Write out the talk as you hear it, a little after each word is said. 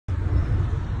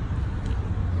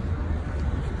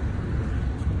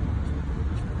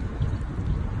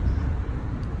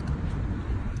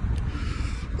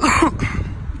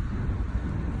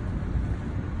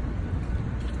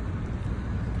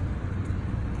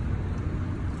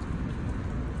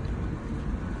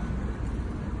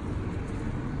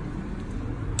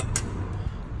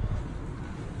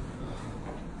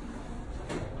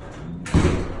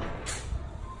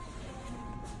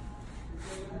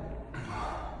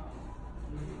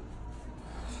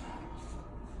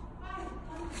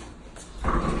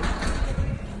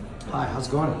Hi, how's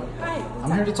it going? Hi. I'm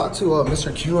here to talk to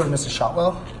Mr. Q or Mr.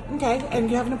 Shotwell. Okay,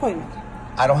 and you have an appointment?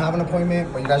 I don't have an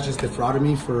appointment, but you guys just defrauded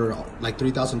me for like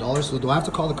 $3,000. So do I have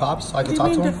to call the cops so I can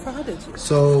talk to him? Defrauded you?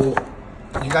 So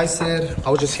you guys said I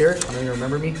was just here. I know you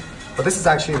remember me, but this is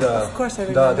actually the. Of course I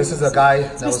remember. This is the guy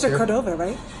that was Mr. here. Cordova,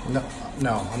 right? No,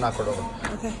 I'm not Cordova.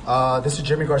 Okay. This is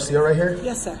Jimmy Garcia right here.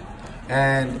 Yes, sir.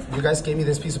 And you guys gave me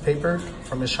this piece of paper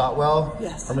from Ms. Shotwell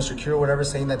or Mr. Q or whatever,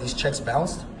 saying that these checks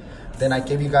bounced. Then I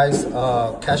gave you guys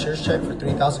a cashier's check for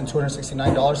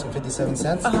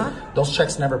 $3,269.57. Those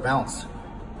checks never bounced.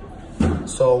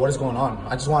 So what is going on?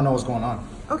 I just want to know what's going on.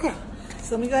 Okay.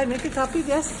 So let me go ahead and make a copy of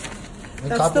this.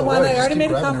 That's the one. I already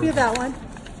made a copy of that one.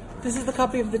 This is the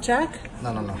copy of the check?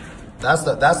 No. That's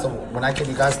the when I gave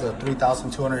you guys the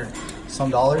 $3,200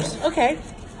 some. Okay.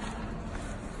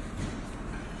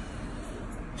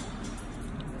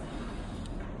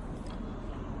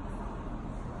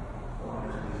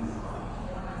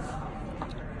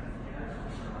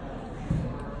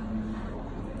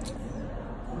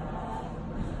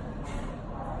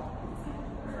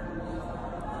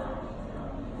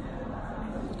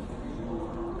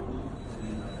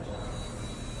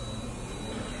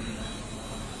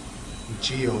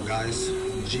 GEO, guys.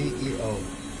 GEO.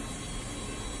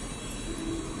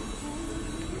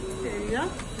 There you go.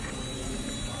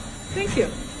 Thank you.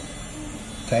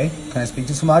 Okay. Can I speak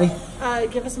to somebody?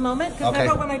 Give us a moment. Because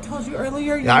remember when I told you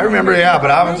earlier? Yeah, I remember,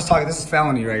 but I'm just talking. This is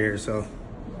felony right here, so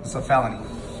it's a felony.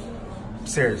 I'm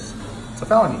serious. It's a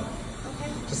felony.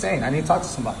 Okay. Just saying, I need to talk to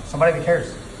somebody. Somebody that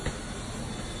cares.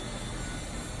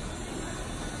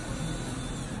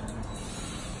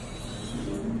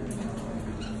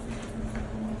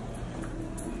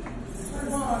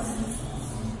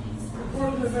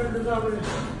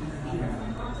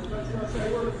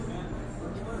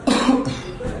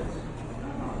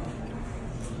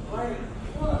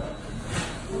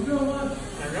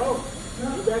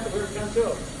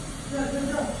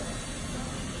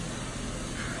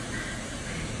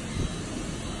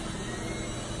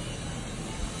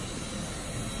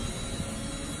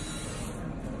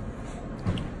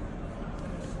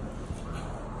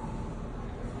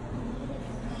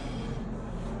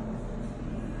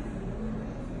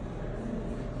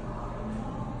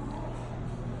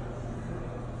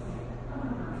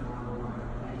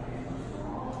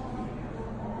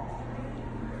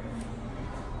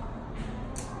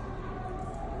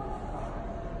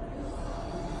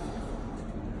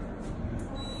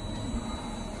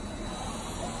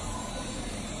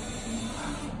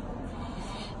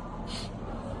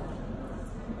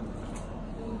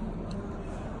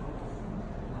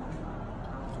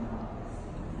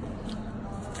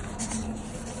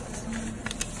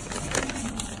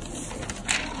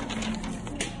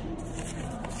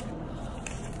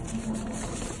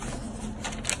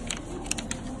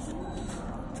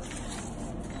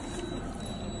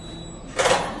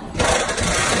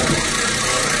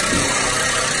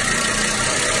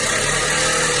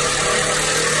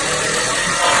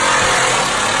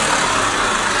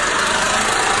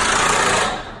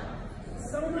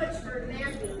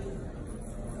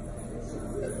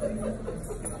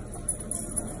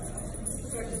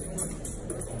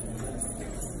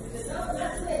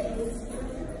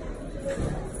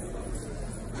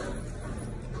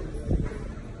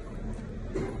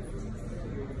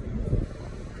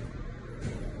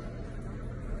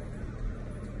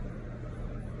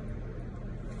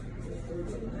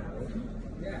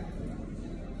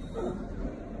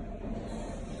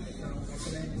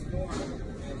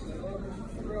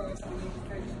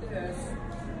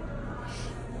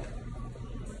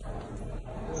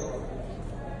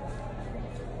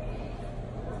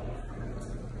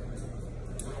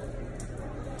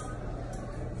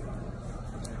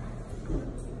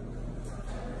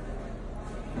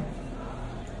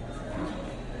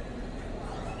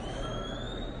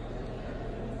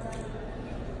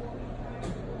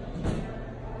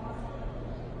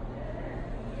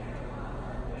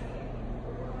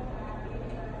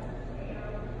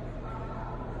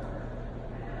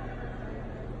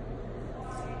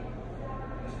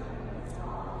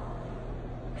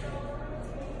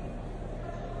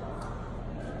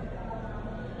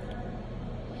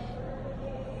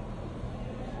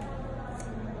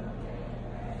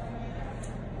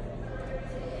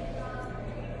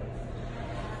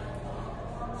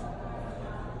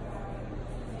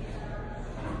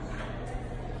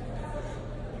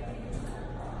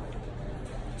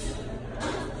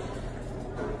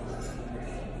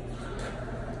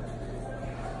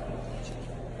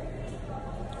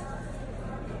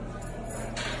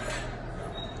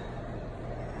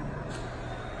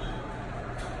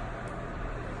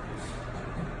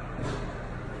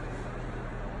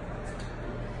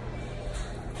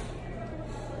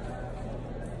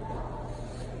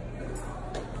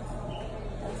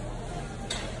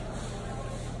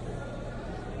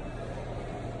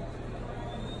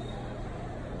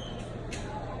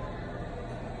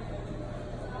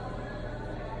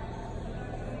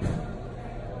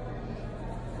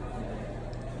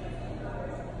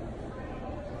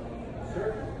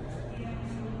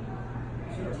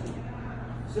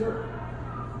 Sir.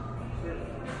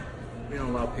 We don't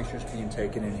allow pictures being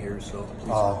taken in here, so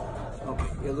please.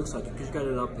 Okay, it looks like it, because you got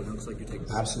it up and it looks like you're taking.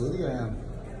 Absolutely, I am.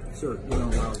 Sir, you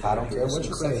don't allow. I don't care what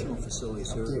you say. Correctional facility,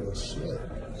 sir. I don't give a shit.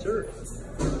 Sir.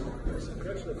 It's a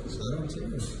correctional facility. I don't care.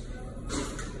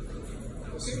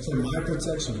 It's for my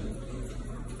protection.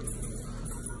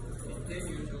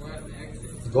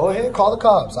 Go ahead, call the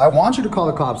cops. I want you to call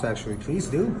the cops, actually. Please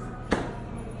do.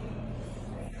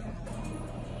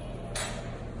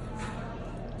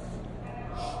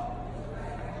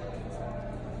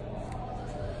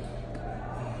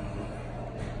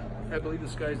 I believe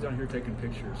this guy's down here taking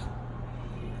pictures.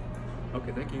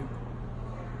 Okay, thank you.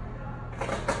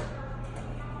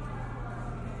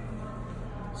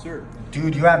 Sir.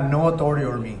 Dude, you have no authority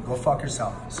over me. Go fuck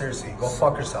yourself. Seriously, go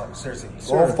fuck yourself. Seriously.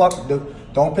 Sir. Go fuck.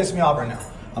 Don't piss me off right now.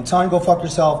 I'm telling you, go fuck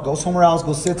yourself. Go somewhere else.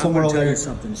 Go sit somewhere over there. I'm going to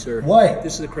tell you something, sir. What?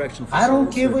 This is a correctional facility. I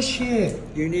don't give sir. a shit.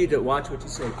 You need to watch what you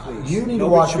say, please. You need to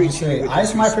watch what you say. I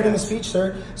have my freedom of speech,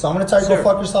 sir. So I'm going to tell you, go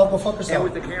fuck yourself. Go fuck yourself.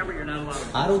 And with the camera, you're not allowed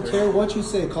to. I don't care what you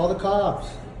say. Call the cops.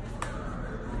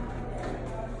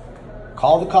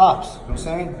 Call the cops. You know what I'm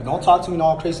saying? Don't talk to me in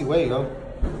all crazy way, yo.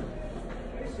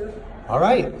 All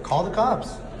right. Call the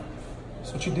cops.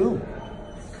 That's what you do.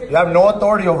 You have no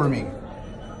authority over me.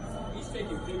 He's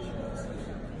taking pictures.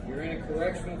 You're in a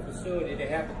correctional facility. They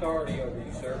have authority over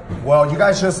you, sir. Well, you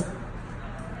guys just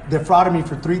defrauded me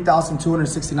for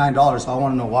 $3,269, so I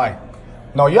want to know why.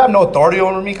 No, you have no authority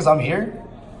over me because I'm here?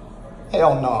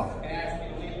 Hell no. I asked you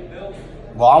to leave the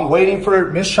building. Well, I'm waiting for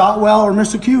Miss Shotwell or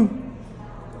Mr. Q.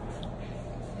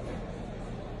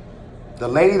 The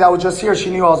lady that was just here, she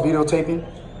knew I was videotaping.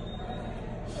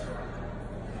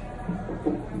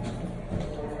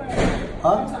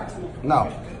 Huh?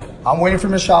 No. I'm waiting for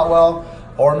Miss Shotwell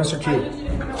or Mr. Q.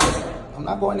 I'm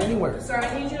not going anywhere. Sir,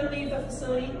 I need you to leave the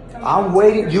facility. I'm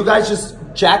waiting. You guys just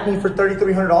jacked me for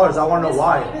 $3,300. I want to know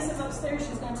why. Miss is upstairs.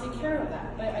 She's going to take care of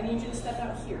that. But I need you to step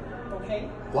out here, okay?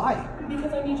 Why?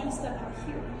 Because I need you to step out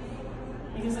here.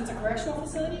 Because it's a correctional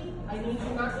facility. I need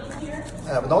you not in here.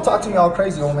 Yeah, but don't talk to me all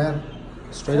crazy, old man.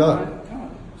 Straight up. Come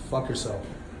on. Fuck yourself.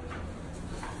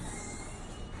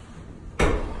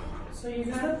 So you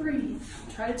gotta breathe.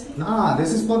 Try to take. Nah,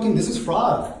 this is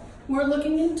fraud. We're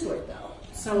looking into it though.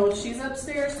 So she's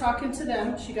upstairs talking to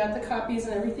them. She got the copies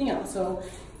and everything else. So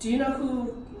do you know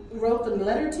who wrote the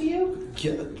letter to you?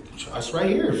 Yeah, it's right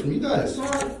here from you guys.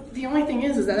 Well, the only thing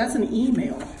is that that's an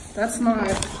email. That's not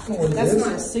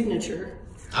a signature.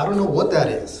 I don't know what that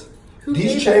is. Who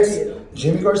These gave checks, that to you?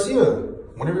 Jimmy Garcia,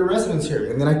 one of your residents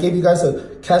here. And then I gave you guys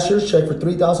a cashier's check for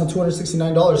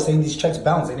 $3,269 saying these checks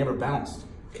bounced. They never bounced.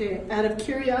 Okay, out of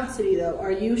curiosity though,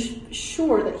 are you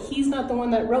sure that he's not the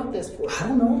one that wrote this for you? I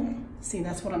don't know. See,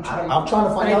 that's what I'm trying. I'm trying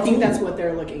to find out I think too. that's what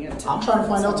they're looking into. I'm trying to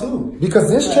find out too. Because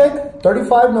this check,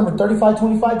 number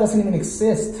 3525, doesn't even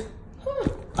exist.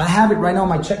 I have it right now in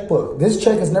my checkbook. This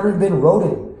check has never been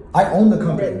written. I own the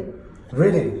company.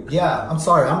 Written. Yeah, I'm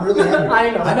sorry. I'm really angry.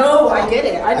 I know. I get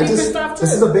it. I'd be pissed off too.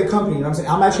 This is a big company, you know what I'm saying?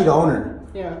 I'm actually the owner.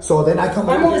 Yeah. So then I come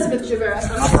I'm over Elizabeth Javera.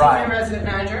 I'm Brian. the resident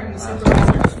manager and the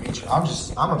supervisor.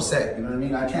 I'm upset, you know what I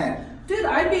mean? I can't. Dude,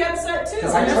 I'd be upset too.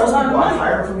 Because I trust people. I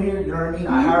hire from here, you know what I mean?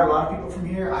 I hire a lot of people from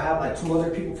here. I have like 2 other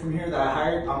people from here that I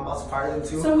hired. I'm about to fire them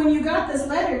too. So when you got this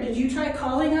letter, did you try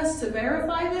calling us to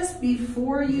verify this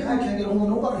before you I can't get hold of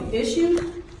nobody.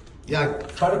 issued? Yeah, I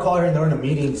tried to call her and during the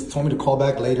meetings, told me to call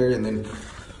back later and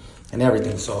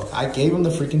everything. So I gave him the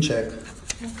freaking check.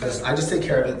 Because I just take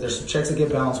care of it. There's some checks that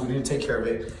get bounced. We need to take care of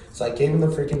it. So I gave him the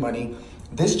freaking money.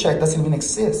 This check doesn't even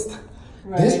exist.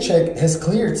 Right. This check has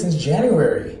cleared since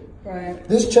January. Right.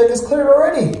 This check is cleared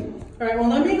already. All right, well,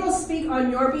 let me go speak on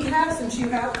your behalf since you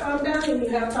have calmed down and you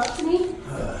have talked to me.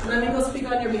 Let me go speak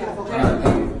on your behalf, okay?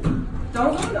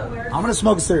 Don't go nowhere. I'm going to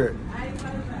smoke a cigarette.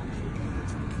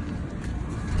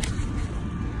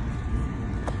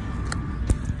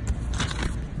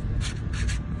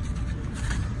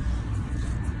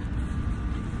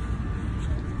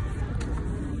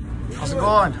 How's it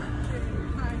going?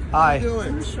 Hi.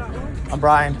 I'm I'm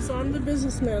Brian. So I'm the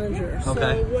business manager.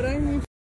 Okay. So what I need